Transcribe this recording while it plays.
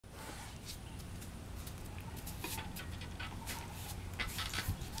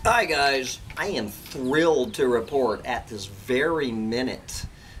Hi guys, I am thrilled to report at this very minute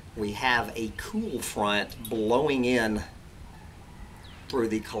we have a cool front blowing in through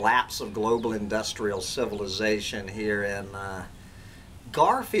the collapse of global industrial civilization here in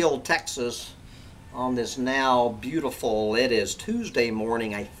Garfield, Texas on this now beautiful, it is Tuesday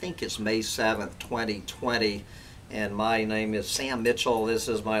morning, I think it's May 7th, 2020, and my name is Sam Mitchell. This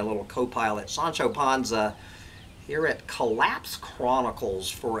is my little co-pilot Sancho Panza here at Collapse Chronicles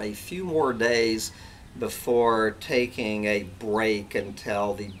for a few more days before taking a break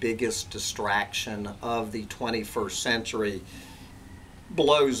until the biggest distraction of the 21st century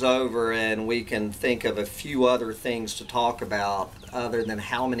blows over and we can think of a few other things to talk about other than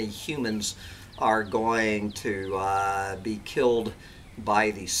how many humans are going to be killed by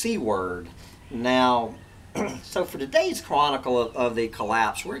the C word. Now, so for today's Chronicle of the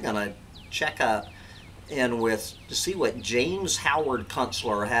Collapse, we're going to check up in with to see what James Howard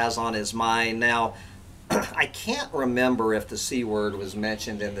Kunstler has on his mind. Now, I can't remember if the C word was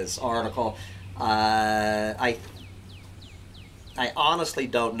mentioned in this article. I honestly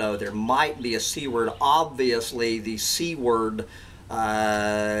don't know. There might be a C word. Obviously, the C word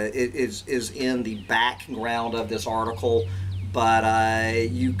is in the background of this article, but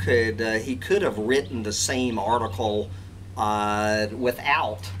he could have written the same article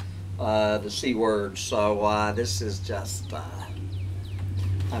without the C word. So this is just,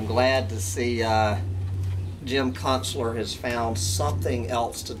 I'm glad to see Jim Kunstler has found something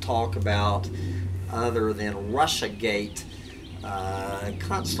else to talk about other than Russiagate.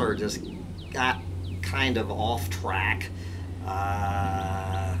 Kunstler just got kind of off track,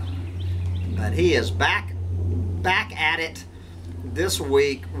 but he is back at it this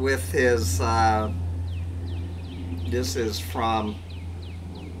week with his this is from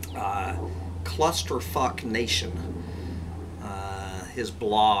Clusterfucknation, his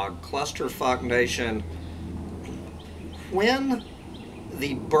blog, Clusterfucknation. When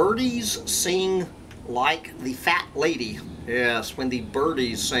the birdies sing like the fat lady. Yes, when the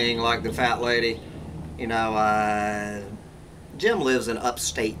birdies sing like the fat lady. You know, Jim lives in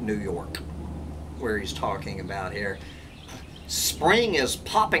upstate New York, where he's talking about here. Spring is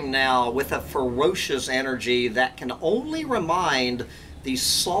popping now with a ferocious energy that can only remind the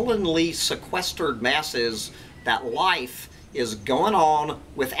sullenly sequestered masses that life is going on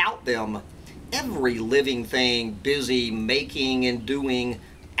without them. Every living thing busy making and doing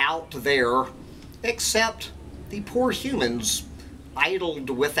out there, except the poor humans idled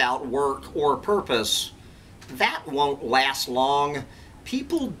without work or purpose. That won't last long.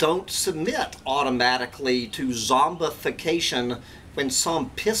 People don't submit automatically to zombification when some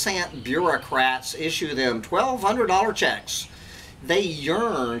pissant bureaucrats issue them $1,200 checks. They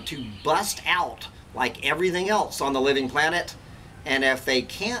yearn to bust out like everything else on the living planet, and if they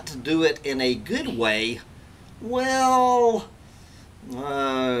can't do it in a good way, well,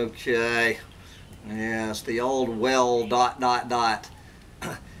 okay, yes, the old well ...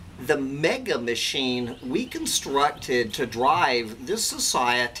 The mega machine we constructed to drive this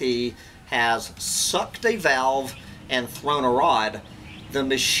society has sucked a valve and thrown a rod. The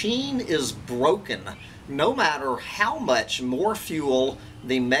machine is broken. No matter how much more fuel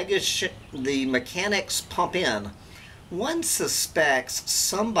the mechanics pump in. One suspects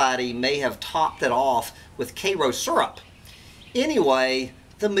somebody may have topped it off with Karo syrup. Anyway,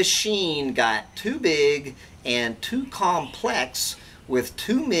 the machine got too big and too complex with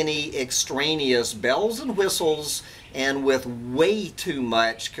too many extraneous bells and whistles and with way too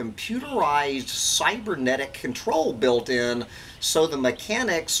much computerized cybernetic control built in, so the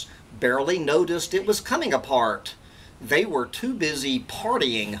mechanics barely noticed it was coming apart. They were too busy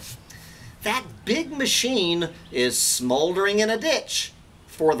partying. That big machine is smoldering in a ditch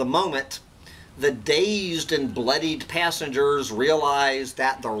for the moment. The dazed and bloodied passengers realize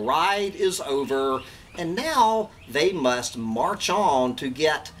that the ride is over, and now they must march on to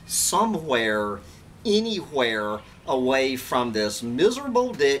get somewhere, anywhere away from this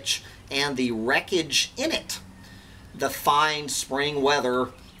miserable ditch and the wreckage in it. The fine spring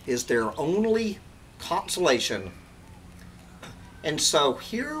weather is their only consolation. And so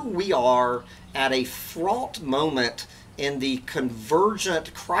here we are at a fraught moment in the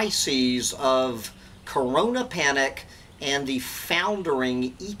convergent crises of corona panic and the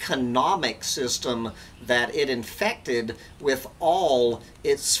foundering economic system that it infected with all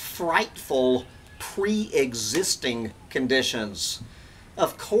its frightful pre-existing conditions.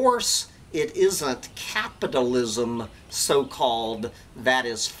 Of course, it isn't capitalism, so-called, that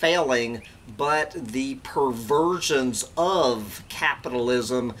is failing, but the perversions of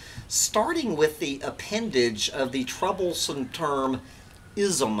capitalism, starting with the appendage of the troublesome term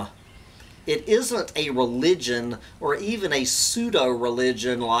ism. It isn't a religion or even a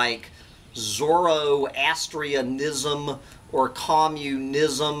pseudo-religion like Zoroastrianism or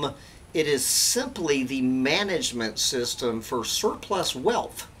communism. It is simply the management system for surplus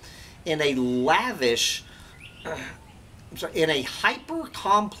wealth in a lavish, in a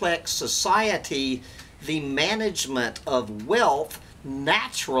hyper-complex society. The management of wealth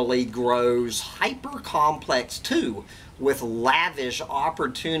naturally grows hyper-complex too, with lavish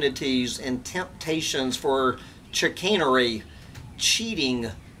opportunities and temptations for chicanery, cheating,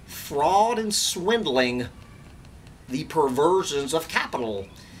 fraud, and swindling, the perversions of capital.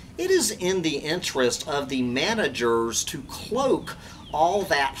 It is in the interest of the managers to cloak all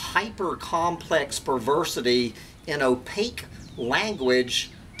that hyper-complex perversity in opaque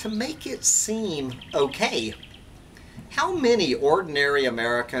language to make it seem okay. How many ordinary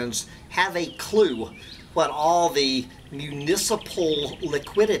Americans have a clue what all the municipal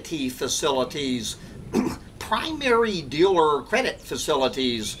liquidity facilities, primary dealer credit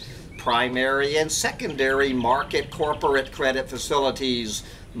facilities, primary and secondary market corporate credit facilities,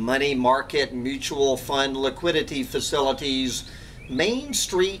 money market mutual fund liquidity facilities, Main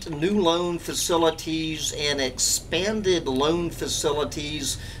Street new loan facilities and expanded loan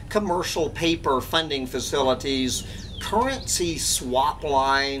facilities, commercial paper funding facilities, currency swap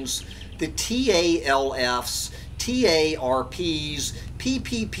lines, the TALFs, TARPs,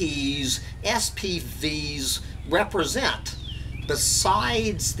 PPPs, SPVs represent,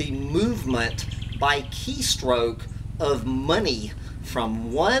 besides the movement by keystroke of money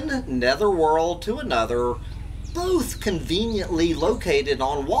from one netherworld to another, both conveniently located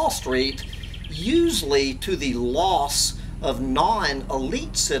on Wall Street, usually to the loss of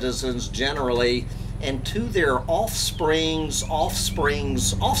non-elite citizens generally, and to their offspring's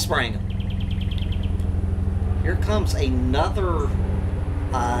offspring's offspring. Here comes another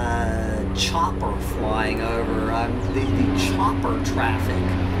chopper flying over. The chopper traffic,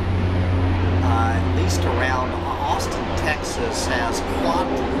 at least around Austin, Texas, has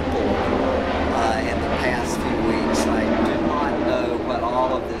quadrupled in the past few weeks. I do not know what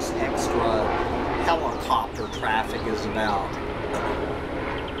all of this extra helicopter traffic is about.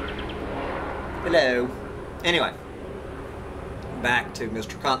 Hello. Anyway, back to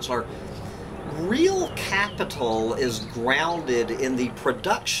Mr. Kunstler. Real capital is grounded in the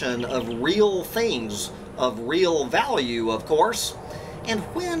production of real things, of real value, of course. And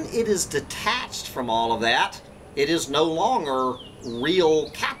when it is detached from all of that, it is no longer real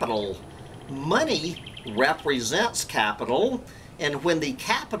capital. Money represents capital, and when the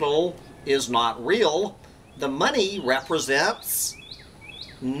capital is not real, the money represents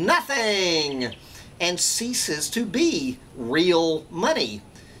nothing and ceases to be real money.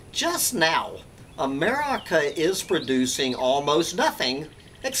 Just now, America is producing almost nothing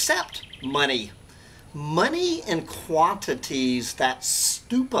except money. Money in quantities that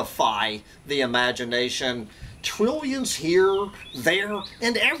stupefy the imagination. Trillions here, there,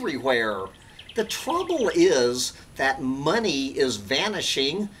 and everywhere. The trouble is that money is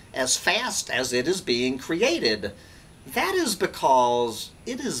vanishing as fast as it is being created. That is because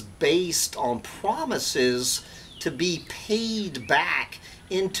it is based on promises to be paid back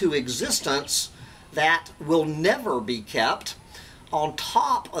into existence that will never be kept, on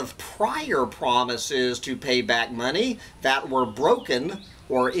top of prior promises to pay back money that were broken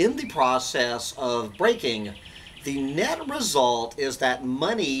or in the process of breaking. The net result is that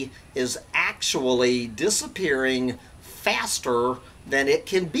money is actually disappearing faster than it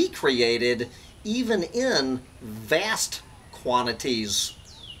can be created, even in vast quantities.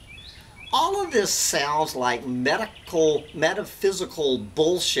 All of this sounds like metaphysical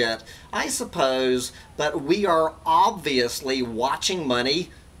bullshit, I suppose, but we are obviously watching money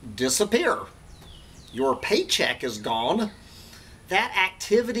disappear. Your paycheck is gone. That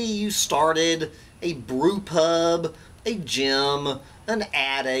activity you started, a brew pub, a gym, an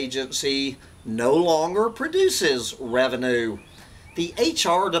ad agency, no longer produces revenue. The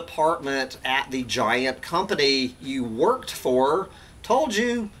HR department at the giant company you worked for told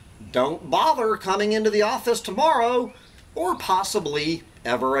you, don't bother coming into the office tomorrow, or possibly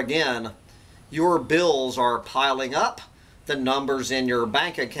ever again. Your bills are piling up. The numbers in your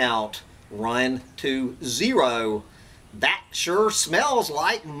bank account run to zero. That sure smells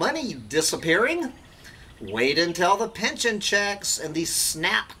like money disappearing. Wait until the pension checks and the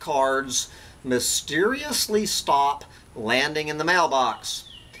SNAP cards mysteriously stop landing in the mailbox.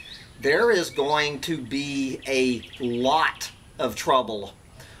 There is going to be a lot of trouble.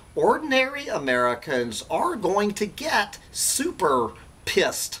 Ordinary Americans are going to get super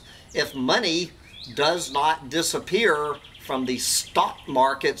pissed if money does not disappear from the stock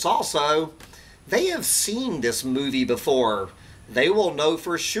markets also, they have seen this movie before. They will know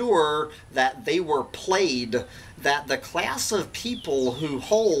for sure that they were played, that the class of people who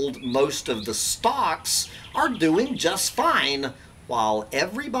hold most of the stocks are doing just fine, while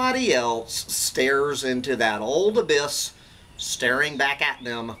everybody else stares into that old abyss, staring back at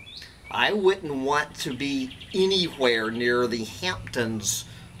them. I wouldn't want to be anywhere near the Hamptons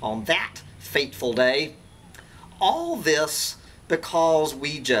on that fateful day. All this because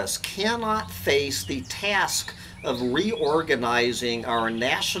we just cannot face the task of reorganizing our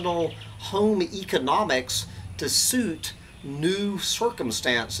national home economics to suit new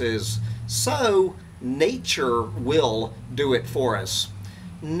circumstances. So nature will do it for us.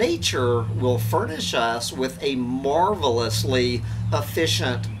 Nature will furnish us with a marvelously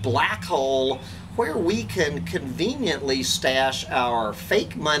efficient black hole where we can conveniently stash our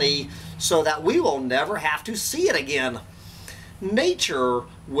fake money so that we will never have to see it again. Nature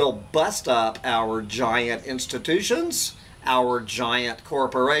will bust up our giant institutions, our giant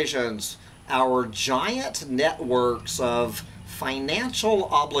corporations, our giant networks of financial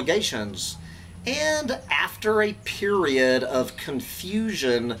obligations. And after a period of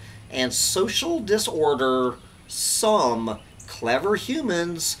confusion and social disorder, some clever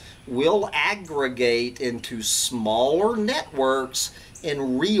humans will aggregate into smaller networks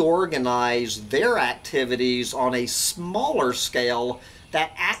and reorganize their activities on a smaller scale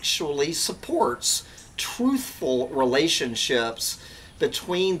that actually supports truthful relationships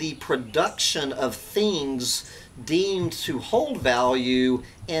between the production of things deemed to hold value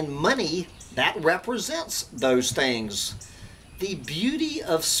and money that represents those things. The beauty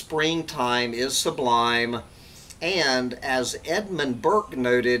of springtime is sublime, and as Edmund Burke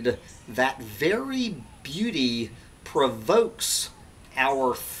noted, that very beauty provokes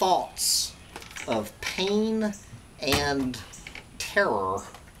our thoughts of pain and terror.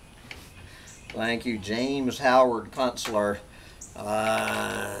 Thank you, James Howard Kunstler,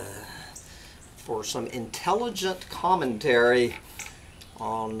 for some intelligent commentary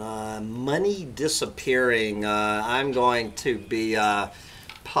on money disappearing. I'm going to be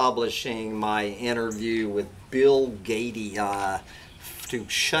publishing my interview with Bill Gates to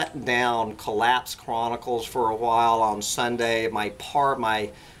shut down Collapse Chronicles for a while on Sunday. My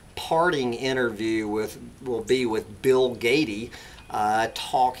parting interview will be with Bill Gates,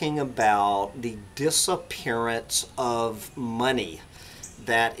 talking about the disappearance of money,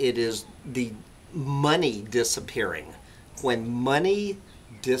 that it is the money disappearing. When money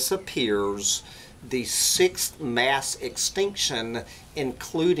disappears, the sixth mass extinction,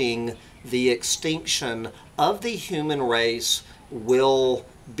 including the extinction of the human race, will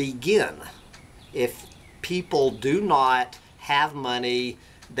begin. If people do not have money,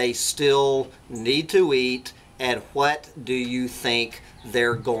 they still need to eat, and what do you think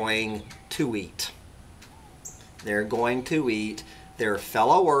they're going to eat? They're going to eat their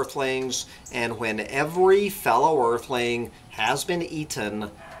fellow earthlings, and when every fellow earthling has been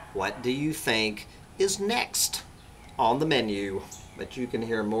eaten, what do you think is next on the menu? But you can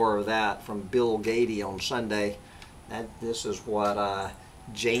hear more of that from Bill Gates on Sunday. This is what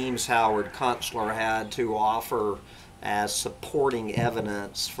James Howard Kunstler had to offer as supporting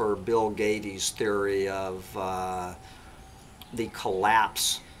evidence for Bill Gates' theory of the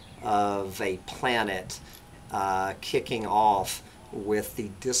collapse of a planet kicking off with the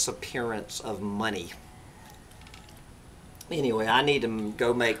disappearance of money. Anyway, I need to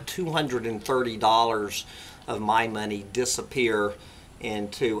go make $230 of my money disappear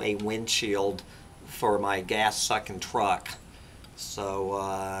into a windshield for my gas-sucking truck. So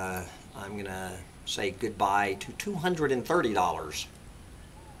I'm going to say goodbye to $230.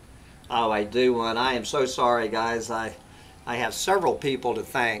 Oh, I do, and I am so sorry, guys. I have several people to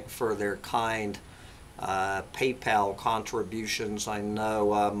thank for their kind PayPal contributions. I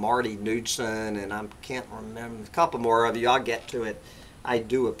know Marty Knudsen, and I can't remember, a couple more of you. I'll get to it. I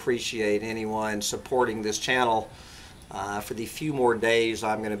do appreciate anyone supporting this channel. For the few more days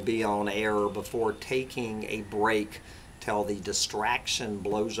I'm going to be on air before taking a break till the distraction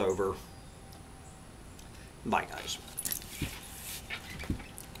blows over. Bye, guys.